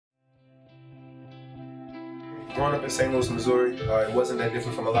growing up in St. Louis, Missouri, it wasn't that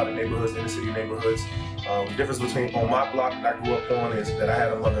different from a lot of neighborhoods, inner city neighborhoods. The difference between on my block that I grew up on is that I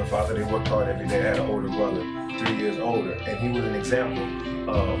had a mother and father. They worked hard every day. I had an older brother, 3 years older, and he was an example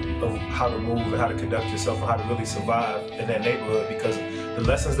of how to move and how to conduct yourself and how to really survive in that neighborhood, because the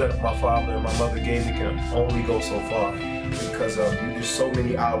lessons that my father and my mother gave me can only go so far, because you're so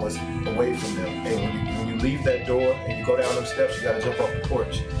many hours away from them. And when you leave that door and you go down them steps, you got to jump off the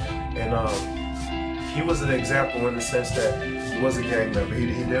porch. And he was an example in the sense that he was a gang member. He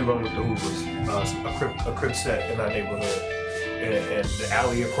did run with the Hoovers, a crip set in our neighborhood, and the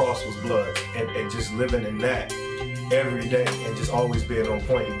alley across was blood, and just living in that every day and just always being on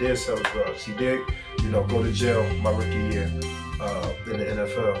point. He did sell drugs. He did, go to jail my rookie year in the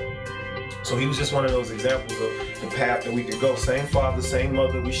NFL. So he was just one of those examples of the path that we could go. Same father, same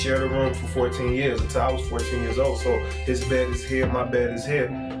mother. We shared a room for 14 years until I was 14 years old. So his bed is here, my bed is here,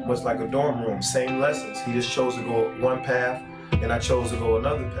 much like a dorm room. Same lessons. He just chose to go one path, and I chose to go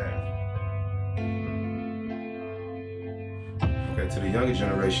another path. Okay, to the younger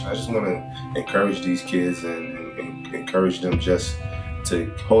generation, I just want to encourage these kids and encourage them just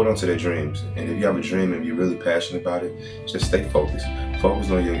to hold on to their dreams. And if you have a dream and you're really passionate about it, just stay focused. Focus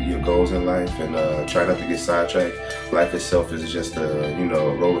on your goals in life, and try not to get sidetracked. Life itself is just a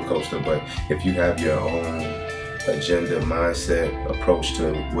roller coaster, but if you have your own agenda, mindset, approach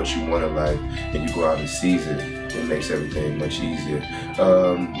to what you want in life, and you go out and seize it, it makes everything much easier.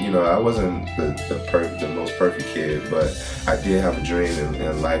 I wasn't the most perfect kid, but I did have a dream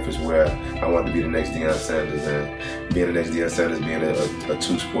in life is where I wanted to be the next Deion Sanders, and being the next Deion Sanders, being a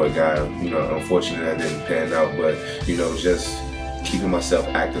two-sport guy. Unfortunately that didn't pan out, but just keeping myself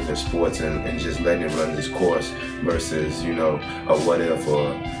active in sports and just letting it run this course versus, a what if,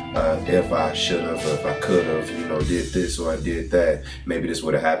 or if I should have, or if I could have, did this or I did that, maybe this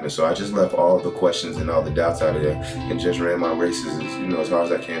would have happened. So I just left all the questions and all the doubts out of there and just ran my races as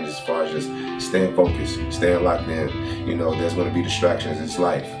hard as I can, as far as just staying focused, staying locked in. There's going to be distractions. It's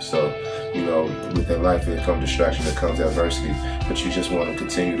life. So, within life there comes distraction, there comes adversity, but you just want to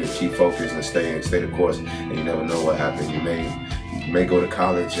continue to keep focused and stay the course, and you never know what happens. You may go to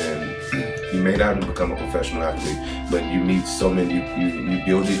college and you may not become a professional athlete, but you meet so many, you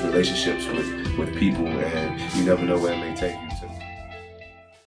build these relationships with people, and you never know where it may take you.